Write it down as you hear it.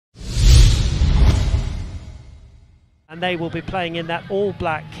And they will be playing in that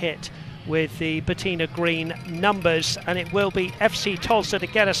all-black kit with the patina green numbers, and it will be FC Tulsa to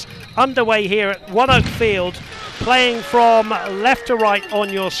get us underway here at ONEOK Field, playing from left to right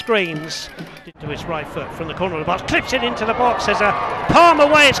on your screens. To his right foot from the corner of the box, clips it into the box. There's a palm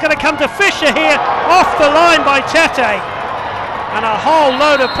away. It's going to come to Fisher here, off the line by Tetteh, and a whole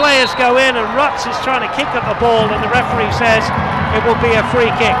load of players go in, and Rutz is trying to kick at the ball, and the referee says it will be a free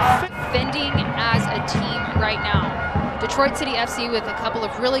kick. Defending as a team right now. Detroit City FC with a couple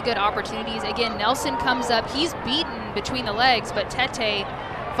of really good opportunities. Again, Nelson comes up, he's beaten between the legs, but Tetteh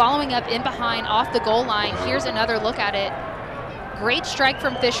following up in behind off the goal line. Here's another look at it. Great strike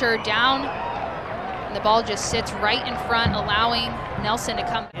from Fisher, down, and the ball just sits right in front, allowing Nelson to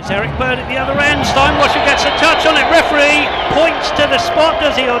come. Here's Eric Bird at the other end. Steinwasser gets a touch on it. Referee points to the spot,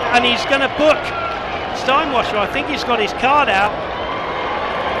 does he? And he's going to book Steinwasser. I think he's got his card out.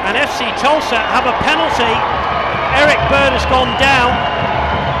 And FC Tulsa have a penalty. Eric Bird has gone down,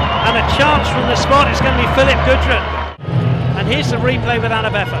 and a chance from the spot is going to be Phillip Goodrum. And here's the replay with Anna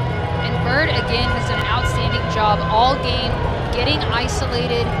Beffa. And Bird again has done an outstanding job all game, getting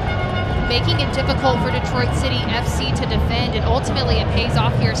isolated, making it difficult for Detroit City FC to defend, and ultimately it pays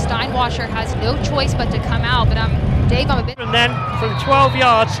off here. Steinwasser has no choice but to come out, but Dave, I'm a bit... And then from 12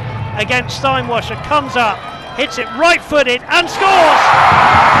 yards against Steinwasser, comes up, hits it right-footed and scores!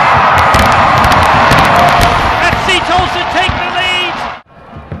 FC Tulsa take the lead!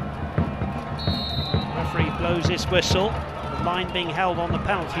 Referee blows his whistle, the line being held on the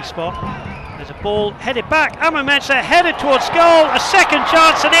penalty spot. There's a ball headed back, Amon Mensah headed towards goal, a second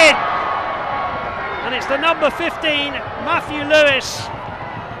chance and in! And it's the number 15, Matthew Lewis,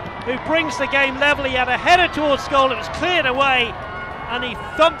 who brings the game level. He had a header towards goal, it was cleared away, and he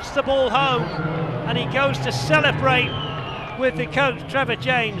thumps the ball home, and he goes to celebrate with the coach, Trevor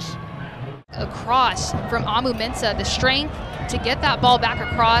James. Across from Amon Mensah, the strength to get that ball back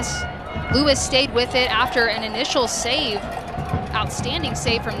across. Lewis stayed with it after an initial save, outstanding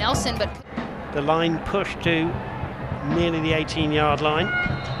save from Nelson, but the line pushed to nearly the 18-yard line.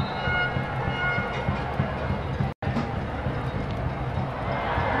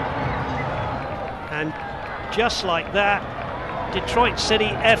 And just like that, Detroit City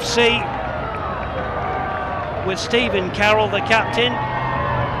FC, with Stephen Carroll, the captain,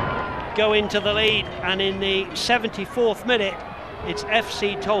 go into the lead, and in the 74th minute, it's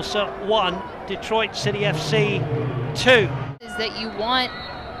FC Tulsa 1, Detroit City FC 2. Is that you want,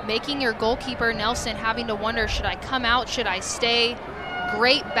 making your goalkeeper Nelson having to wonder, should I come out, should I stay?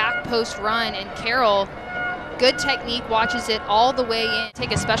 Great back post run, and Carroll, good technique, watches it all the way in.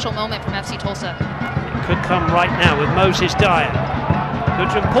 Take a special moment from FC Tulsa. It could come right now with Moses Dyer.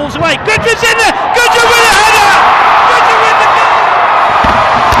 Goodrum pulls away, Goodrum's in there! Goodrum with a header! Goodrum with the goal!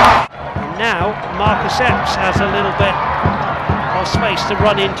 And now Marcus Epps has a little bit of space to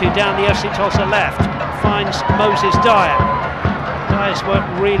run into down the FC Tulsa left. Finds Moses Dyer. Dyer's worked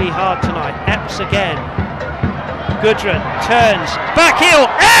really hard tonight. Epps again. Goodrum turns, back heel,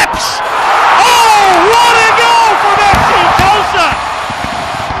 Epps! Oh, what a goal from FC Tulsa!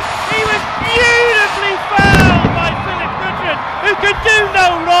 He was beautifully fouled by Phillip Goodrum, who could do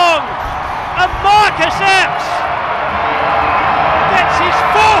no wrong. And Marcus Epps gets his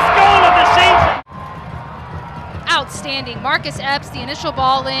 4th goal of the season. Outstanding. Marcus Epps, the initial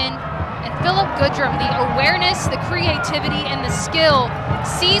ball in, and Phillip Goodrum, the awareness, the creativity, and the skill,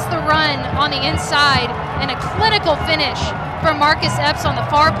 sees the run on the inside, and a clinical finish from Marcus Epps on the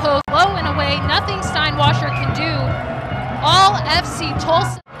far post. Low and away, nothing Steinwasser can do. All FC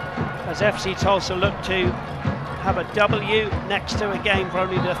Tulsa. As FC Tulsa look to have a W next to a game for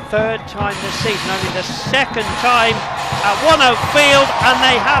only the 3rd time this season, only the 2nd time at ONEOK Field, and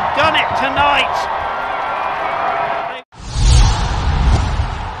they have done it tonight.